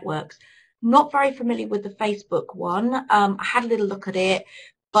media networks. Not very familiar with the Facebook one. I had a little look at it,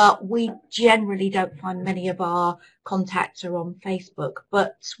 but we generally don't find many of our contacts are on Facebook.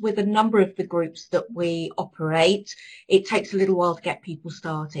 But with a number of the groups that we operate, it takes a little while to get people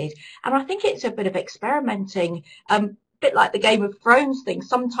started. And I think it's a bit of experimenting, a bit like the Game of Thrones thing.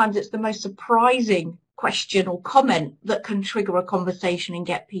 Sometimes it's the most surprising question or comment that can trigger a conversation and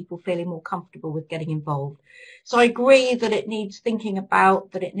get people feeling more comfortable with getting involved. So I agree that it needs thinking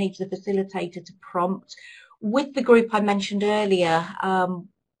about, that it needs the facilitator to prompt. With the group I mentioned earlier,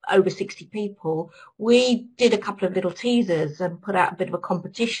 over 60 people, we did a couple of little teasers and put out a bit of a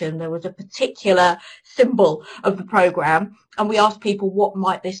competition. There was a particular symbol of the program and we asked people what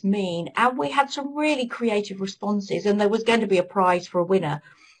might this mean, and we had some really creative responses, and there was going to be a prize for a winner.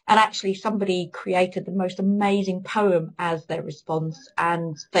 And actually somebody created the most amazing poem as their response,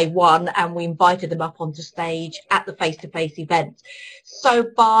 and they won, and we invited them up onto stage at the face-to-face event. So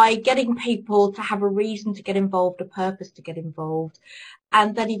by getting people to have a reason to get involved, a purpose to get involved,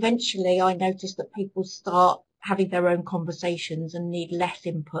 and then eventually I noticed that people start having their own conversations and need less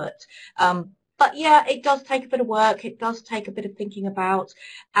input. But yeah, it does take a bit of work. It does take a bit of thinking about,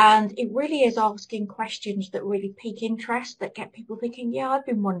 and it really is asking questions that really pique interest, that get people thinking, yeah, I've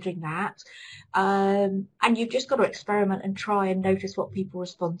been wondering that. And you've just got to experiment and try and notice what people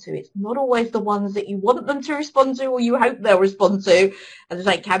respond to. It's not always the ones that you want them to respond to or you hope they'll respond to. As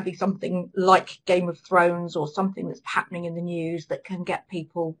I say, it can be something like Game of Thrones or something that's happening in the news that can get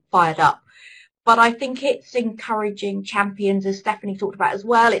people fired up. But I think it's encouraging champions, as Stephanie talked about as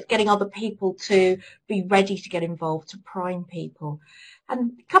well. It's getting other people to be ready to get involved, to prime people.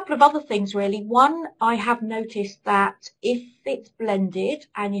 And a couple of other things, really. One, I have noticed that if it's blended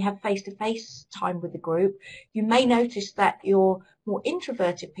and you have face-to-face time with the group, you may notice that your more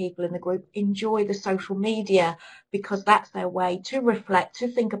introverted people in the group enjoy the social media because that's their way to reflect, to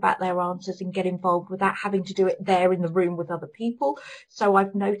think about their answers and get involved without having to do it there in the room with other people. So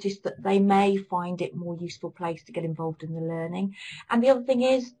I've noticed that they may find it a more useful place to get involved in the learning. And the other thing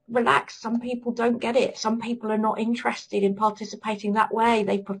is, relax. Some people don't get it. Some people are not interested in participating that way.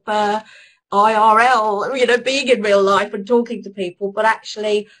 They prefer IRL, you know, being in real life and talking to people, but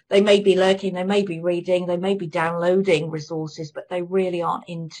actually they may be lurking, they may be reading, they may be downloading resources, but they really aren't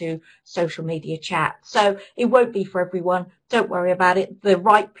into social media chat. So it won't be for everyone. Don't worry about it. The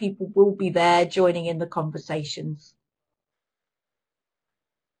right people will be there joining in the conversations.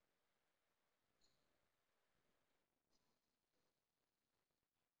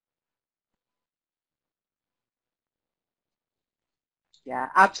 Yeah,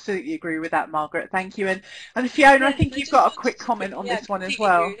 absolutely agree with that, Margaret. Thank you. And Fiona, I think you've got a quick comment on this one as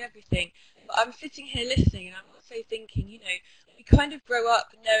well. Agree with everything. But I'm sitting here listening and I'm also thinking, you know, we kind of grow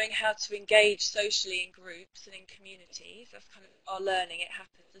up knowing how to engage socially in groups and in communities. That's kind of our learning. It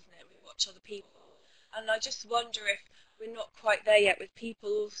happens, doesn't it? We watch other people. And I just wonder if we're not quite there yet with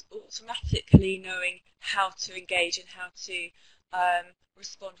people automatically knowing how to engage and how to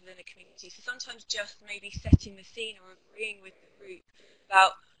respond within a community. So sometimes just maybe setting the scene or agreeing with the group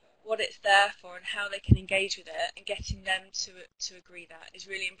about what it's there for and how they can engage with it, and getting them to agree that is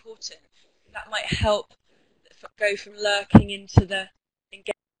really important. That might help go from lurking into the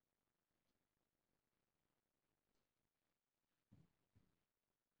engagement.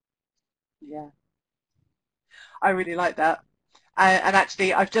 Yeah, I really like that. And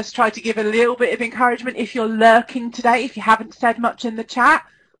actually, I've just tried to give a little bit of encouragement. If you're lurking today, if you haven't said much in the chat,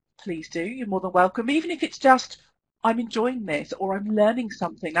 please do. You're more than welcome. Even if it's just I'm enjoying this, or I'm learning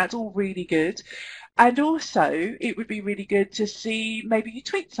something. That's all really good. And also, it would be really good to see maybe you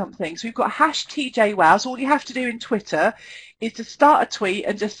tweet something. So we've got #TJwow. So all you have to do in Twitter is to start a tweet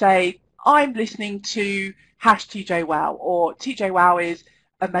and just say, I'm listening to #TJwow, or TJwow is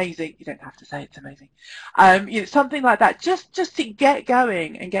amazing. You don't have to say it's amazing. Something like that, just to get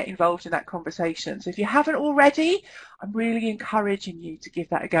going and get involved in that conversation. So if you haven't already, I'm really encouraging you to give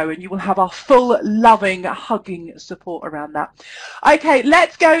that a go, and you will have our full, loving, hugging support around that. Okay,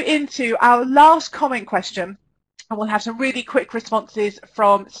 let's go into our last comment question. And we'll have some really quick responses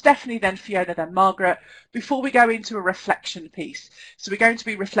from Stephanie, then Fiona, then Margaret, before we go into a reflection piece. So we're going to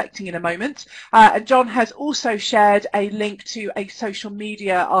be reflecting in a moment. And John has also shared a link to a social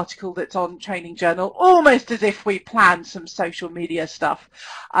media article that's on Training Journal, almost as if we planned some social media stuff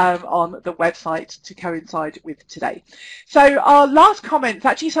on the website to coincide with today. So our last comment is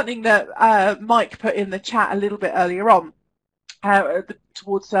actually something that Mike put in the chat a little bit earlier on.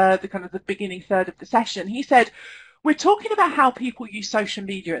 Towards the kind of the beginning third of the session. He said, we're talking about how people use social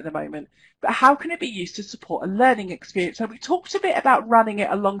media at the moment, but how can it be used to support a learning experience? So we talked a bit about running it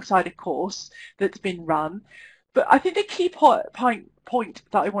alongside a course that's been run, but I think the key point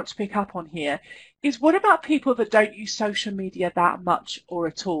that I want to pick up on here is, what about people that don't use social media that much or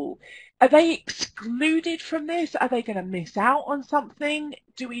at all? Are they excluded from this? Are they going to miss out on something?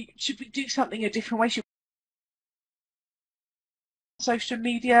 Should we do something a different way? Social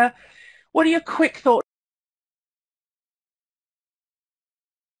media. What are your quick thoughts?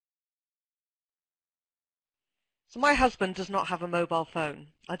 So my husband does not have a mobile phone.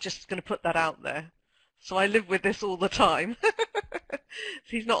 I'm just going to put that out there. So I live with this all the time.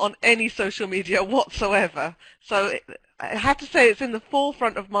 He's not on any social media whatsoever. So I have to say it's in the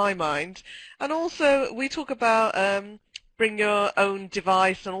forefront of my mind. And also we talk about bring your own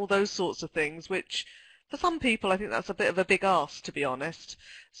device and all those sorts of things, which for some people, I think that's a bit of a big ask, to be honest.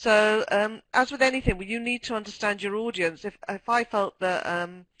 So, as with anything, you need to understand your audience. If I felt that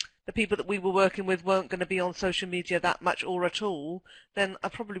the people that we were working with weren't going to be on social media that much or at all, then I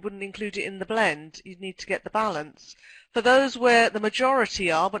probably wouldn't include it in the blend. You need to get the balance. For those where the majority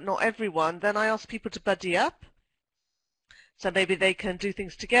are, but not everyone, then I ask people to buddy up. So maybe they can do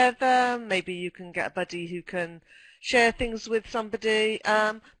things together. Maybe you can get a buddy who can share things with somebody.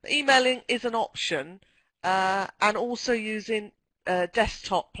 Emailing is an option. And also using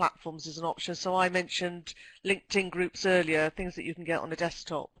desktop platforms is an option. So I mentioned LinkedIn groups earlier, things that you can get on a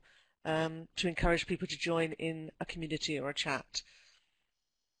desktop to encourage people to join in a community or a chat.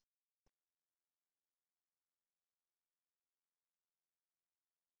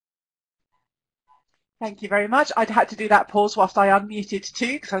 Thank you very much. I'd had to do that pause whilst I unmuted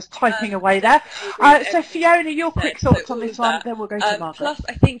too, because I was typing away there. So Fiona, your quick thoughts on this one, then we'll go to Margaret. Plus,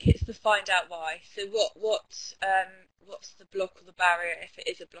 I think it's the find out why. So what's the block or the barrier, if it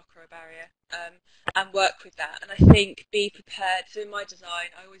is a block or a barrier, and work with that. And I think be prepared. So in my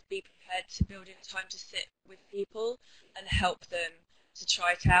design, I always be prepared to build in time to sit with people and help them to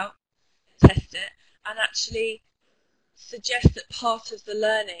try it out, test it, and actually suggest that part of the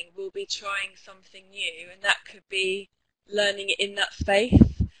learning will be trying something new, and that could be learning it in that space.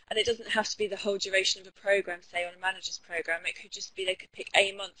 And it doesn't have to be the whole duration of a program, say on a manager's program. It could just be they could pick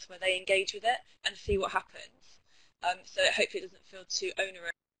a month where they engage with it and see what happens. So hopefully it doesn't feel too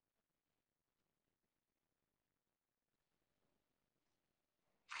onerous.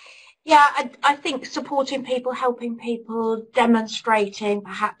 Yeah, I think supporting people, helping people, demonstrating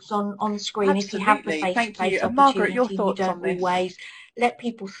perhaps on screen. Absolutely. If you have the face-to-face opportunity, Margaret, your thoughts you don't on this? always let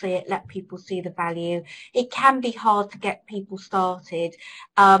people see it, let people see the value. It can be hard to get people started.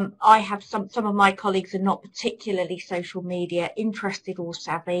 I have some of my colleagues are not particularly social media interested or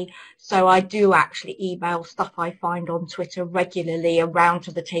savvy, so I do actually email stuff I find on Twitter regularly around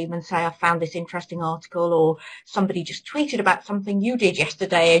to the team and say, I found this interesting article, or somebody just tweeted about something you did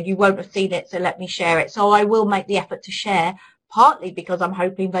yesterday and you won't have seen it, so let me share it. So I will make the effort to share, partly because I'm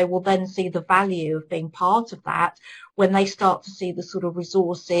hoping they will then see the value of being part of that when they start to see the sort of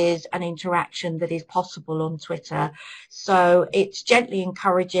resources and interaction that is possible on Twitter. So it's gently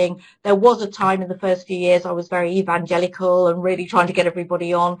encouraging. There was a time in the first few years I was very evangelical and really trying to get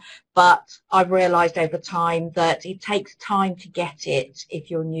everybody on, but I've realized over time that it takes time to get it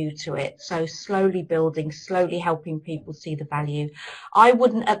if you're new to it. So slowly building, slowly helping people see the value. I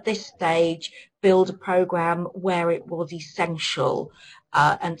wouldn't at this stage build a program where it was essential.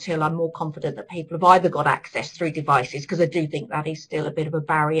 until I'm more confident that people have either got access through devices, because I do think that is still a bit of a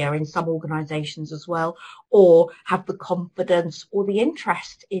barrier in some organisations as well, or have the confidence or the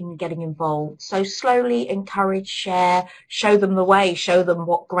interest in getting involved. So slowly encourage, share, show them the way, show them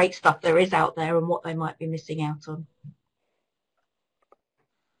what great stuff there is out there and what they might be missing out on.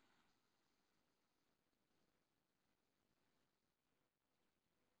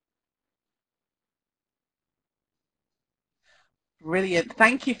 Brilliant.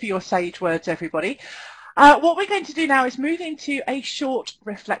 Thank you for your sage words, everybody. What we're going to do now is move into a short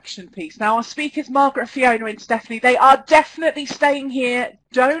reflection piece. Now, our speakers, Margaret, Fiona and Stephanie, they are definitely staying here.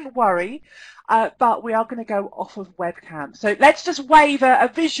 Don't worry. But we are going to go off of webcam. So let's just wave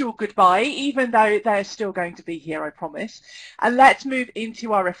a visual goodbye, even though they're still going to be here, I promise. And let's move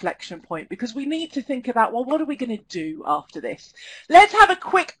into our reflection point, because we need to think about, well, what are we going to do after this? Let's have a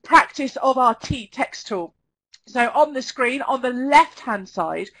quick practice of our T text tool. So on the screen, on the left-hand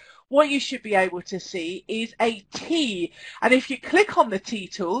side, what you should be able to see is a T. And if you click on the T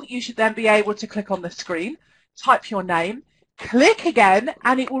tool, you should then be able to click on the screen, type your name, click again,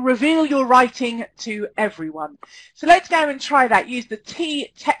 and it will reveal your writing to everyone. So let's go and try that. Use the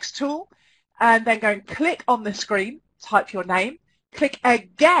T text tool, and then go and click on the screen, type your name, click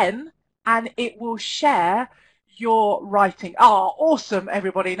again, and it will share your writing. Oh, awesome,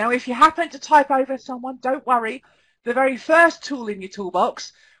 everybody. Now, if you happen to type over someone, don't worry. The very first tool in your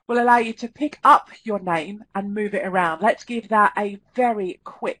toolbox will allow you to pick up your name and move it around. Let's give that a very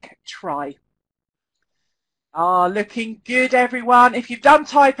quick try. Ah, looking good, everyone. If you've done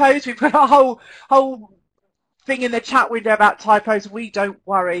typos, we've got a whole thing in the chat window about typos. We don't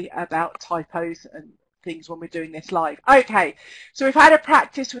worry about typos and things when we're doing this live. Okay, so we've had a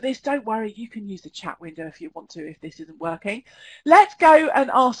practice with this. Don't worry, you can use the chat window if you want to, if this isn't working. Let's go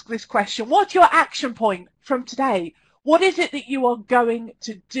and ask this question. What's your action point from today? What is it that you are going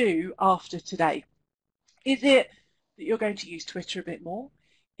to do after today? Is it that you're going to use Twitter a bit more?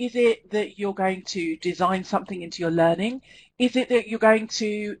 Is it that you're going to design something into your learning? Is it that you're going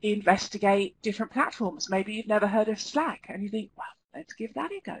to investigate different platforms? Maybe you've never heard of Slack and you think, well, let's give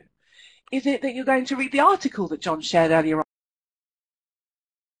that a go. Is it that you're going to read the article that John shared earlier on?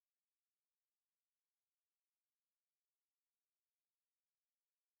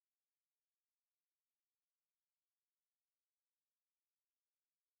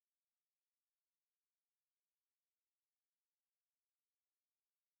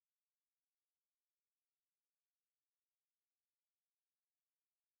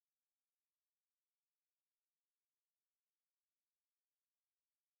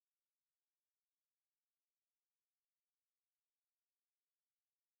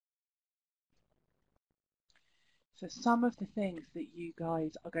 So some of the things that you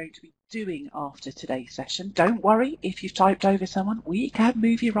guys are going to be doing after today's session, don't worry if you've typed over someone, we can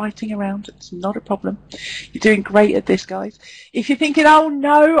move your writing around. It's not a problem. You're doing great at this, guys. If you're thinking, oh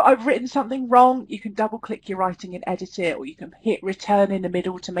no, I've written something wrong, you can double click your writing and edit it, or you can hit return in the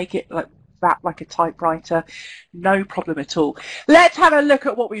middle to make it like that, like a typewriter. No problem at all. Let's have a look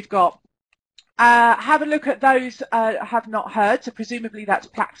at what we've got. Have a look at those have not heard, so presumably that's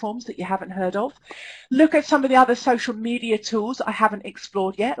platforms that you haven't heard of. Look at some of the other social media tools I haven't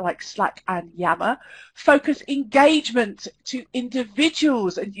explored yet, like Slack and Yammer. Focus engagement to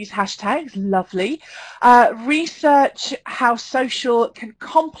individuals and use hashtags, lovely. Research how social can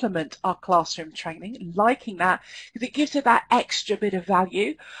complement our classroom training, liking that, because it gives it that extra bit of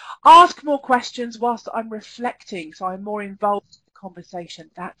value. Ask more questions whilst I'm reflecting, so I'm more involved in the conversation.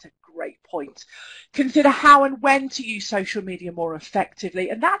 That's a great point. Consider how and when to use social media more effectively,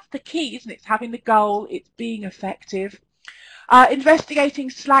 and that's the key, isn't it? It's having the goal, it's being effective. Investigating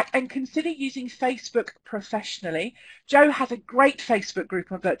Slack, and consider using Facebook professionally. Jo has a great Facebook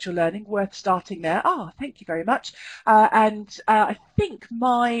group on virtual learning, worth starting there. Oh, thank you very much. I think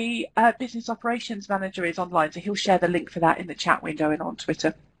my business operations manager is online, so he'll share the link for that in the chat window and on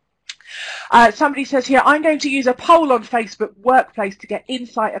Twitter. Somebody says here, I'm going to use a poll on Facebook Workplace to get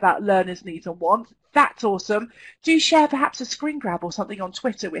insight about learners' needs and wants. That's awesome. Do share perhaps a screen grab or something on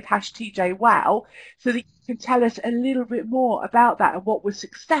Twitter with #TJwow so that you can tell us a little bit more about that and what was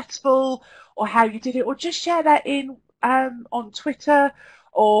successful or how you did it, or just share that in on Twitter.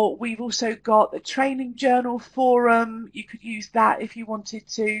 Or we've also got the Training Journal forum. You could use that if you wanted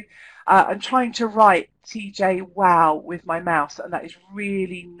to. I'm trying to write TJwow with my mouse, and that is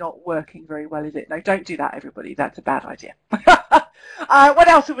really not working very well, is it? No, don't do that, everybody. That's a bad idea. What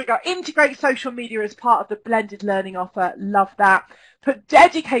else have we got? Integrate social media as part of the blended learning offer. Love that. Put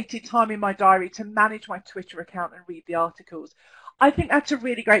dedicated time in my diary to manage my Twitter account and read the articles. I think that's a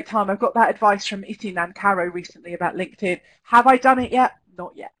really great time. I've got that advice from Itin and Caro recently about LinkedIn. Have I done it yet?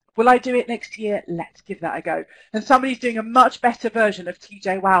 Not yet. Will I do it next year? Let's give that a go. And somebody's doing a much better version of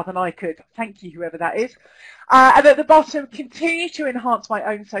TJwow than I could. Thank you, whoever that is. And at the bottom, continue to enhance my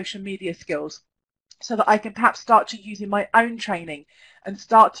own social media skills so that I can perhaps start to use in my own training and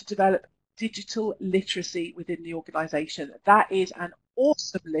start to develop digital literacy within the organisation. That is an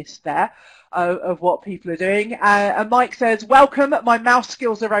awesome list there of what people are doing. And Mike says, welcome, my mouse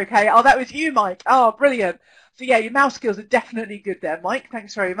skills are okay. Oh, that was you, Mike. Oh, brilliant. So yeah, your mouse skills are definitely good there, Mike.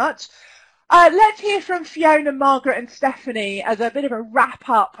 Thanks very much. Let's hear from Fiona, Margaret and Stephanie as a bit of a wrap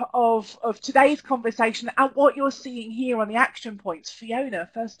up of today's conversation and what you're seeing here on the action points. Fiona,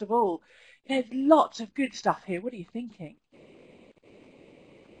 first of all, there's lots of good stuff here. What are you thinking?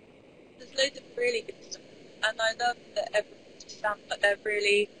 There's loads of really good stuff, and I love that everyone just sounds like they're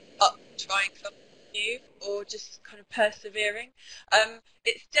really up trying something new or just kind of persevering.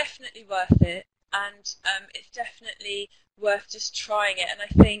 It's definitely worth it. And it's definitely worth just trying it. And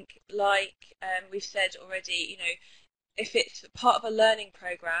I think, like we've said already, you know, if it's part of a learning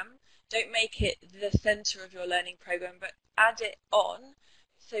program, don't make it the centre of your learning program, but add it on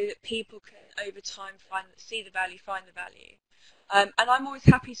so that people can, over time, see the value, find the value. And I'm always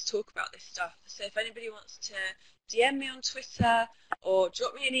happy to talk about this stuff. So if anybody wants to DM me on Twitter or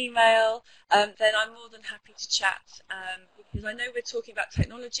drop me an email, then I'm more than happy to chat because I know we're talking about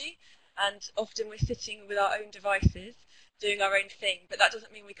technology. And often we're sitting with our own devices doing our own thing, but that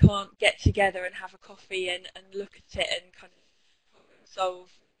doesn't mean we can't get together and have a coffee and look at it and kind of problem solve,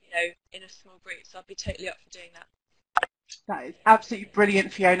 you know, in a small group. So I'll be totally up for doing that. That is absolutely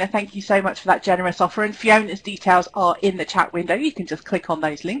brilliant, Fiona. Thank you so much for that generous offer. And Fiona's details are in the chat window. You can just click on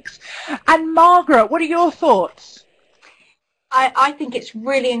those links. And Margaret, what are your thoughts? I think it's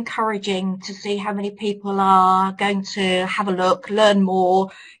really encouraging to see how many people are going to have a look, learn more,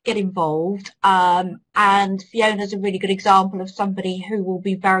 get involved. And Fiona's a really good example of somebody who will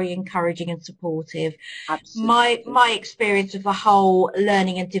be very encouraging and supportive. Absolutely. My experience of the whole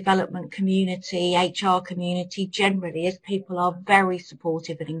learning and development community, HR community generally, is people are very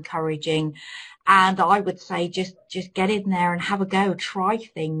supportive and encouraging. And I would say just get in there and have a go, try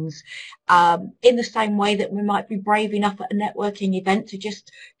things, in the same way that we might be brave enough at a networking event to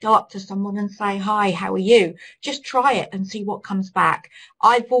just go up to someone and say, hi, how are you? Just try it and see what comes back.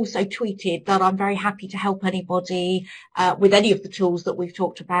 I've also tweeted that I'm very happy to help anybody with any of the tools that we've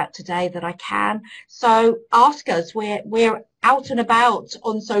talked about today that I can. So ask us. We're out and about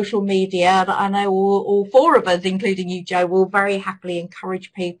on social media. And I know all four of us, including you, Jo, will very happily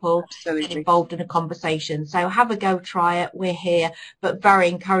encourage people to get involved in a conversation. So have a go, try it. We're here, but very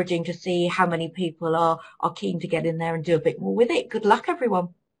encouraging to see how many people are keen to get in there and do a bit more with it. Good luck, everyone.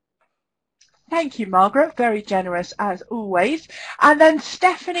 Thank you, Margaret. Very generous as always. And then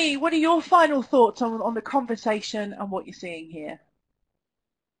Stephanie, what are your final thoughts on the conversation and what you're seeing here?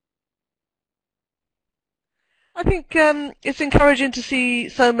 I think it's encouraging to see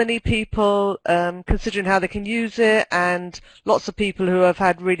so many people considering how they can use it, and lots of people who have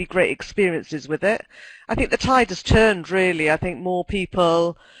had really great experiences with it. I think the tide has turned, really. I think more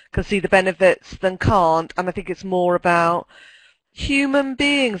people can see the benefits than can't, and I think it's more about human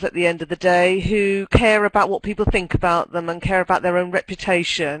beings at the end of the day who care about what people think about them and care about their own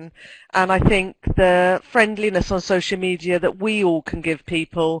reputation. And I think the friendliness on social media that we all can give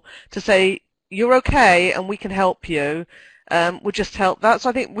people to say, you're okay and we can help you, would just help that. So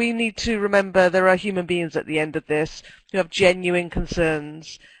I think we need to remember there are human beings at the end of this who have genuine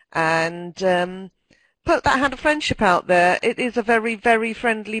concerns, and put that hand of friendship out there. It is a very, very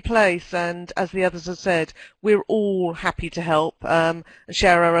friendly place, and as the others have said, we're all happy to help and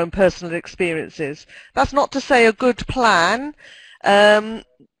share our own personal experiences. That's not to say a good plan,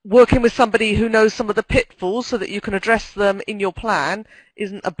 working with somebody who knows some of the pitfalls so that you can address them in your plan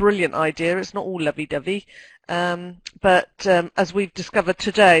isn't a brilliant idea. It's not all lovey-dovey. But as we've discovered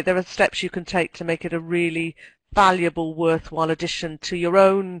today, there are steps you can take to make it a really valuable, worthwhile addition to your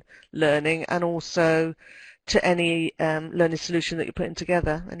own learning, and also to any learning solution that you're putting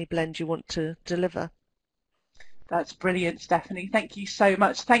together, any blend you want to deliver. That's brilliant, Stephanie. Thank you so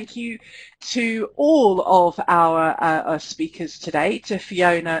much. Thank you to all of our speakers today, to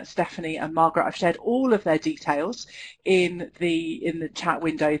Fiona, Stephanie and Margaret. I've shared all of their details in the chat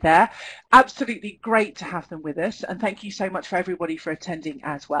window there. Absolutely great to have them with us, and thank you so much for everybody for attending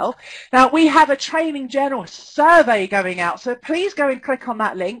as well. Now, we have a training journal survey going out, so please go and click on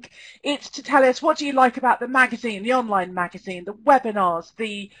that link. It's to tell us what do you like about the magazine, the online magazine, the webinars,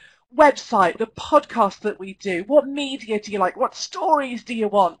 the website, the podcast that we do. What media do you like? What stories do you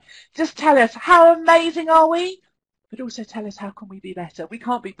want? Just tell us, how amazing are we? But also tell us, how can we be better? We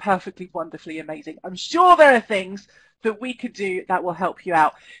can't be perfectly, wonderfully amazing. I'm sure there are things that we could do that will help you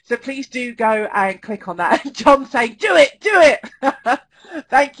out. So please do go and click on that. And John's saying, do it, do it.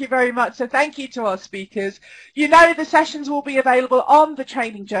 Thank you very much. So thank you to our speakers. You know the sessions will be available on the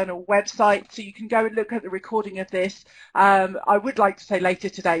Training Journal website, so you can go and look at the recording of this. I would like to say later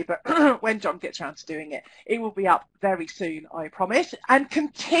today, but when John gets around to doing it, it will be up very soon, I promise. And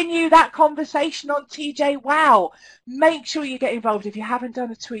continue that conversation on TJwow. Make sure you get involved. If you haven't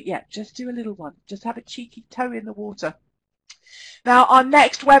done a tweet yet, just do a little one. Just have a cheeky toe in the water. Now, our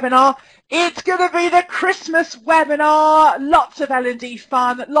next webinar, it's going to be the Christmas webinar. Lots of L&D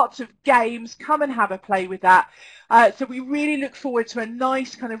fun, lots of games. Come and have a play with that. So we really look forward to a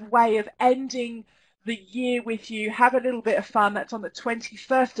nice kind of way of ending the year with you. Have a little bit of fun. That's on the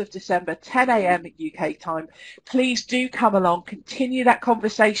 21st of December, 10 a.m. UK time. Please do come along, continue that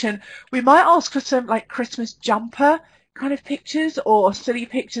conversation. We might ask for some like Christmas jumper kind of pictures or silly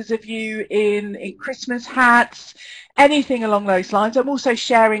pictures of you in Christmas hats, anything along those lines. I'm also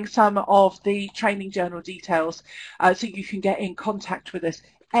sharing some of the Training Journal details so you can get in contact with us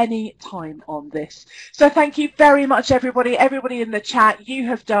any time on this. So thank you very much, everybody in the chat. You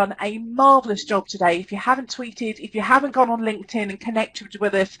have done a marvellous job today. If you haven't tweeted, if you haven't gone on LinkedIn and connected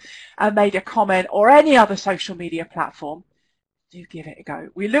with us and made a comment or any other social media platform, do give it a go.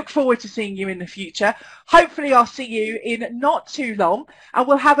 We look forward to seeing you in the future. Hopefully I'll see you in not too long and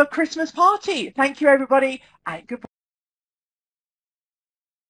we'll have a Christmas party. Thank you, everybody, and goodbye.